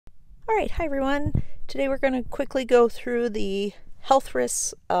All right, hi everyone. Today we're going to quickly go through the health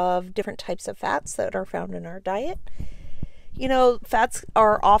risks of different types of fats that are found in our diet. You know, fats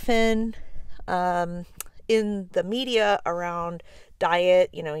are often in the media around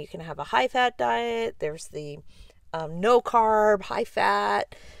diet. You know, you can have a high fat diet, there's the no carb, high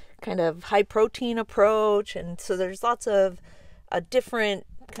fat, kind of high protein approach. And so there's lots of different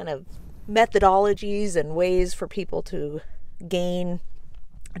kind of methodologies and ways for people to gain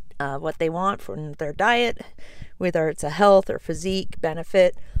what they want from their diet, whether it's a health or physique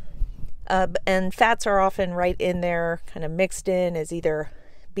benefit. And fats are often right in there, kind of mixed in as either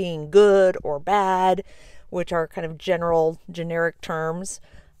being good or bad, which are kind of generic terms.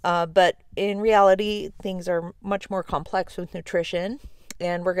 But in reality, things are much more complex with nutrition.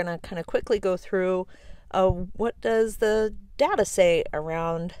 And we're going to kind of quickly go through what does the data say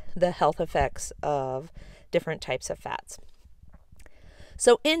around the health effects of different types of fats.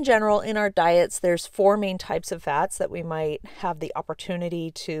 So in general, in our diets, there's 4 main types of fats that we might have the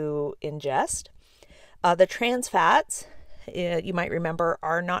opportunity to ingest. The trans fats, you might remember,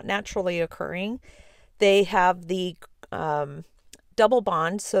 are not naturally occurring. They have the double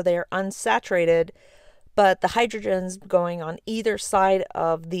bond, so they're unsaturated, but the hydrogens going on either side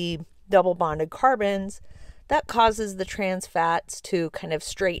of the double bonded carbons, that causes the trans fats to kind of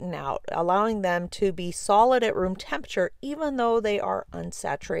straighten out, allowing them to be solid at room temperature, even though they are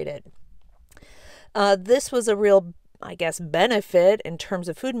unsaturated. This was a real, benefit in terms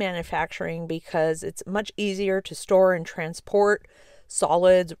of food manufacturing because it's much easier to store and transport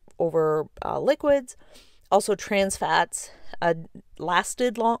solids over liquids. Also, trans fats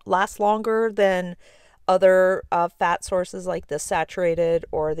last longer than other fat sources like the saturated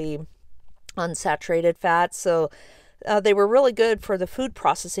or the unsaturated fats. So they were really good for the food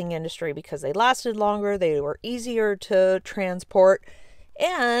processing industry because they lasted longer, they were easier to transport,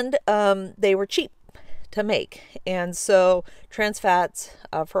 and they were cheap to make. And so trans fats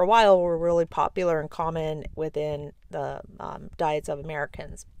for a while were really popular and common within the diets of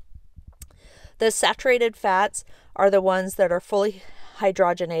Americans. The saturated fats are the ones that are fully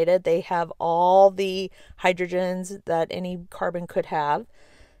hydrogenated. They have all the hydrogens that any carbon could have.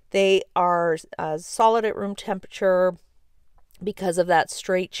 They are solid at room temperature because of that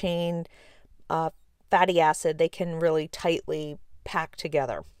straight chain fatty acid. They can really tightly pack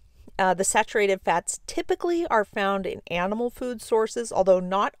together. The saturated fats typically are found in animal food sources, although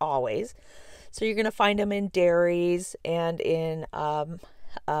not always. So you're going to find them in dairies and in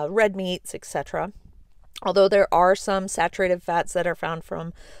red meats, etc. Although there are some saturated fats that are found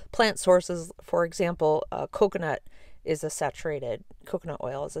from plant sources. For example, coconut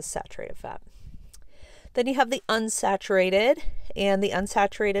oil is a saturated fat. Then you have the unsaturated, and the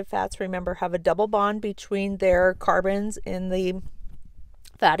unsaturated fats, remember, have a double bond between their carbons in the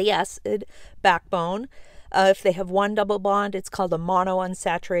fatty acid backbone. If they have one double bond, it's called a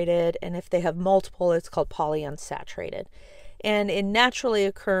monounsaturated, and if they have multiple, it's called polyunsaturated. And in naturally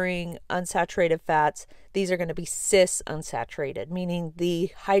occurring unsaturated fats, these are going to be cis unsaturated, meaning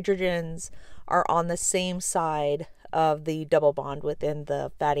the hydrogens are on the same side of the double bond within the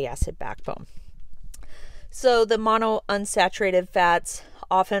fatty acid backbone. So the monounsaturated fats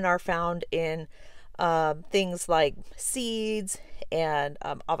often are found in things like seeds and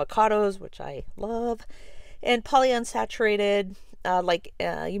avocados, which I love, and polyunsaturated,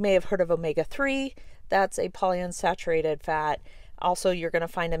 you may have heard of omega-3. That's a polyunsaturated fat. Also, you're going to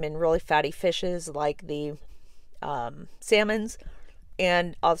find them in really fatty fishes like the salmons,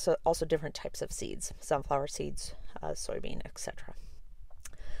 and also different types of seeds, sunflower seeds, soybean, etc.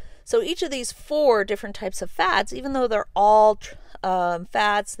 So each of these 4 different types of fats, even though they're all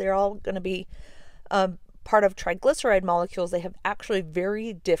fats, they're all going to be part of triglyceride molecules, they have actually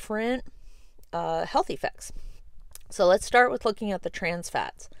very different health effects. So let's start with looking at the trans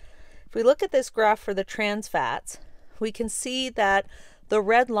fats. If we look at this graph for the trans fats, we can see that the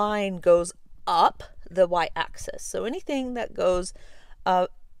red line goes up the y-axis. So anything that goes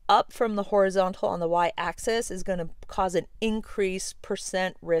up from the horizontal on the y-axis is going to cause an increased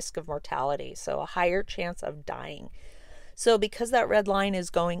percent risk of mortality, so a higher chance of dying. So because that red line is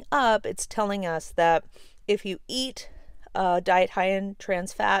going up, it's telling us that if you eat a diet high in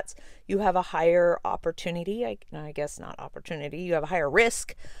trans fats, you have a higher opportunity, you have a higher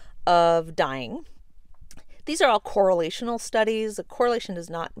risk of dying. These are all correlational studies. A correlation does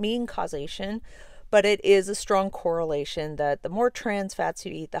not mean causation, but it is a strong correlation that the more trans fats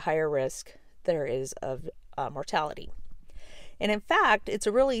you eat, the higher risk there is of mortality. And in fact, it's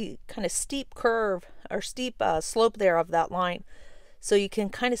a really kind of steep curve or steep slope there of that line. So you can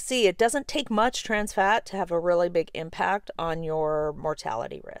kind of see it doesn't take much trans fat to have a really big impact on your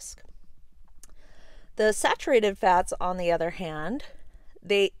mortality risk. The saturated fats, on the other hand,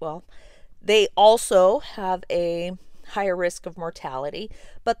 they also have a higher risk of mortality,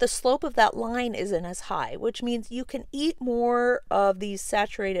 but the slope of that line isn't as high, which means you can eat more of these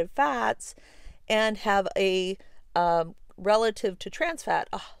saturated fats and have a relative to trans fat,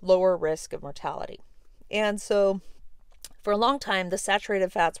 a lower risk of mortality. And so for a long time, the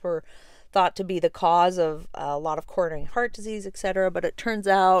saturated fats were thought to be the cause of a lot of coronary heart disease, etc. But it turns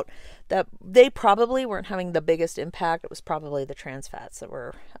out that they probably weren't having the biggest impact. It was probably the trans fats that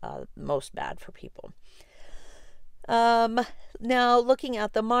were most bad for people. Now, looking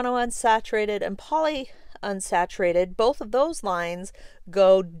at the monounsaturated and polyunsaturated, both of those lines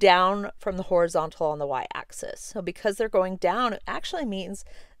go down from the horizontal on the y-axis. So because they're going down, it actually means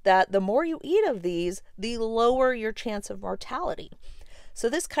that the more you eat of these, the lower your chance of mortality. So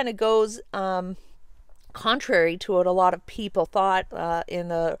this kind of goes contrary to what a lot of people thought in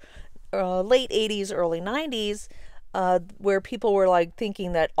the late 80s, early 90s, where people were like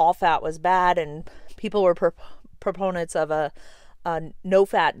thinking that all fat was bad, and people were proponents of a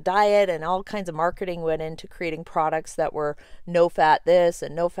no-fat diet, and all kinds of marketing went into creating products that were no-fat this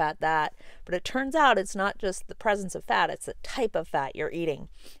and no-fat that. But it turns out it's not just the presence of fat, it's the type of fat you're eating.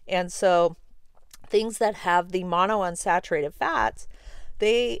 And so things that have the monounsaturated fats,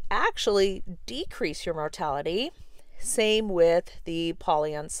 they actually decrease your mortality. Same with the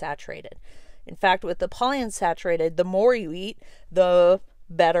polyunsaturated. In fact, with the polyunsaturated, the more you eat, the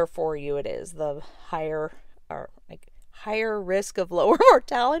better for you it is. The higher risk of lower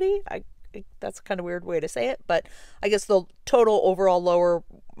mortality. That's a kind of weird way to say it, but I guess the total overall lower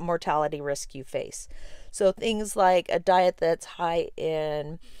mortality risk you face. So things like a diet that's high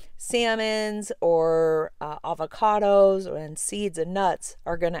in salmons or avocados and seeds and nuts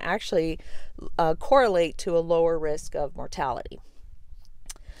are going to actually correlate to a lower risk of mortality.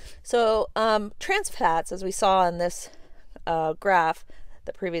 So trans fats, as we saw in this graph,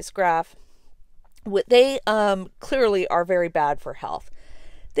 the previous graph, they clearly are very bad for health.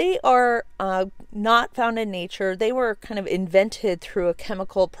 They are not found in nature. They were kind of invented through a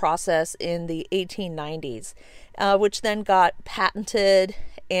chemical process in the 1890s, which then got patented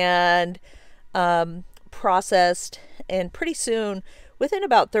and processed, and pretty soon, within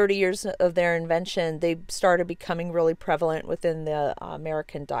about 30 years of their invention, they started becoming really prevalent within the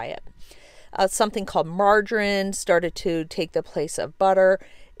American diet. Something called margarine started to take the place of butter.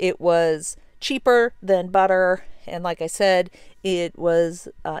 It was cheaper than butter, and like I said, it was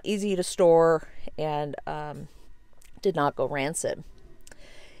easy to store and did not go rancid.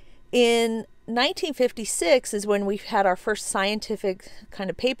 In 1956 is when we had our first scientific kind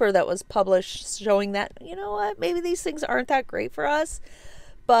of paper that was published showing that, you know what, maybe these things aren't that great for us.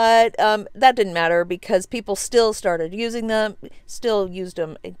 But that didn't matter because people still started using them, still used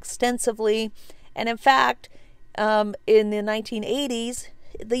them extensively. And in fact, in the 1980s,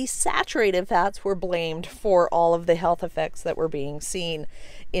 the saturated fats were blamed for all of the health effects that were being seen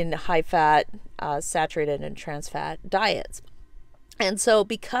in high-fat, saturated, and trans-fat diets. And so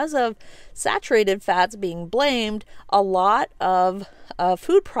because of saturated fats being blamed, a lot of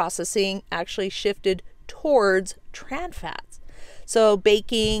food processing actually shifted towards trans fats. So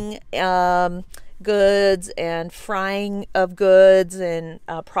baking goods and frying of goods and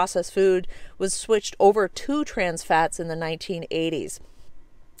processed food was switched over to trans fats in the 1980s.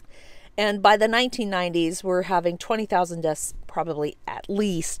 And by the 1990s, we're having 20,000 deaths, probably at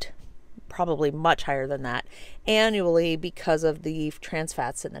least, probably much higher than that, annually because of the trans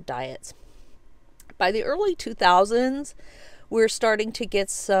fats in the diets. By the early 2000s, we're starting to get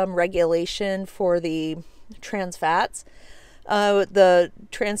some regulation for the trans fats. The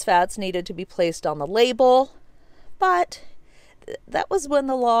trans fats needed to be placed on the label, but that was when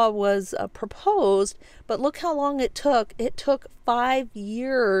the law was proposed. But look how long it took. It took 5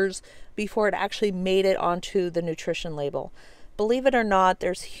 years before it actually made it onto the nutrition label. Believe it or not,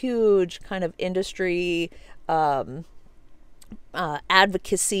 there's huge kind of industry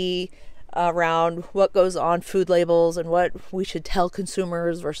advocacy around what goes on food labels and what we should tell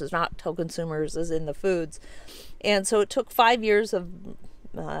consumers versus not tell consumers is in the foods. And so it took 5 years of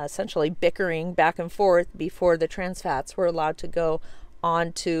essentially bickering back and forth before the trans fats were allowed to go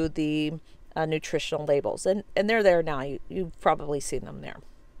onto the nutritional labels. And they're there now. You've probably seen them there.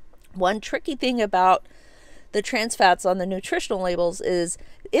 One tricky thing about the trans fats on the nutritional labels is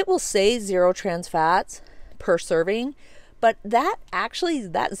it will say 0 trans fats per serving, but that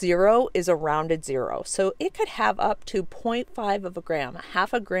zero is a rounded zero. So it could have up to 0.5 of a gram,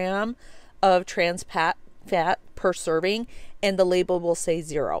 half a gram of trans fat per serving, and the label will say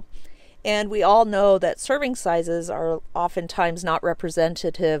 0. And we all know that serving sizes are oftentimes not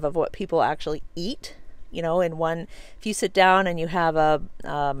representative of what people actually eat You know, in one, if you sit down and you have a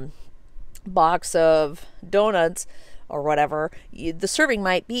box of donuts or whatever, the serving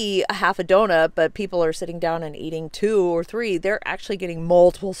might be a half a donut, but people are sitting down and eating 2 or 3. They're actually getting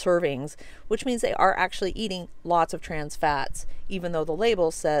multiple servings, which means they are actually eating lots of trans fats, even though the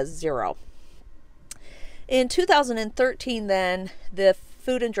label says 0. In 2013, then, the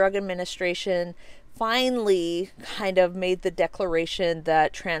Food and Drug Administration finally kind of made the declaration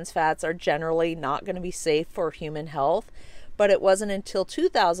that trans fats are generally not going to be safe for human health. But it wasn't until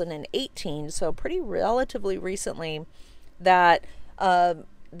 2018, so pretty relatively recently, that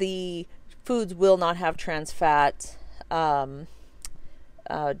the foods will not have trans fat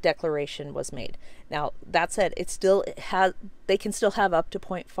declaration was made. Now, that said, they can still have up to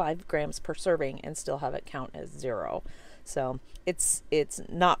 0.5 grams per serving and still have it count as 0. So it's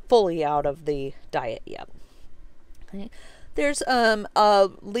not fully out of the diet yet. Okay. There's a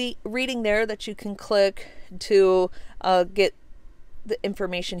reading there that you can click to get the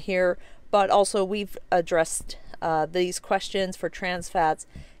information here, but also we've addressed these questions for trans fats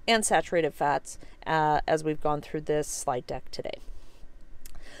and saturated fats as we've gone through this slide deck today.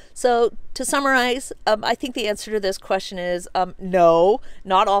 So to summarize, I think the answer to this question is no,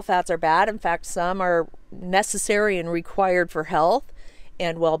 not all fats are bad. In fact, some are necessary and required for health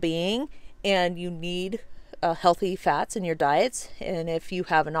and well-being, and you need healthy fats in your diets. And if you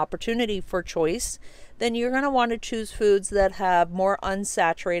have an opportunity for choice, then you're going to want to choose foods that have more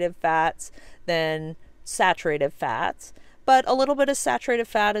unsaturated fats than saturated fats. But a little bit of saturated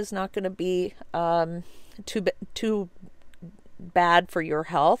fat is not going to be too bad for your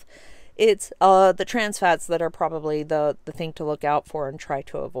health. It's the trans fats that are probably the thing to look out for and try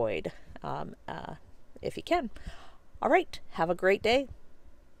to avoid if you can. All right, have a great day.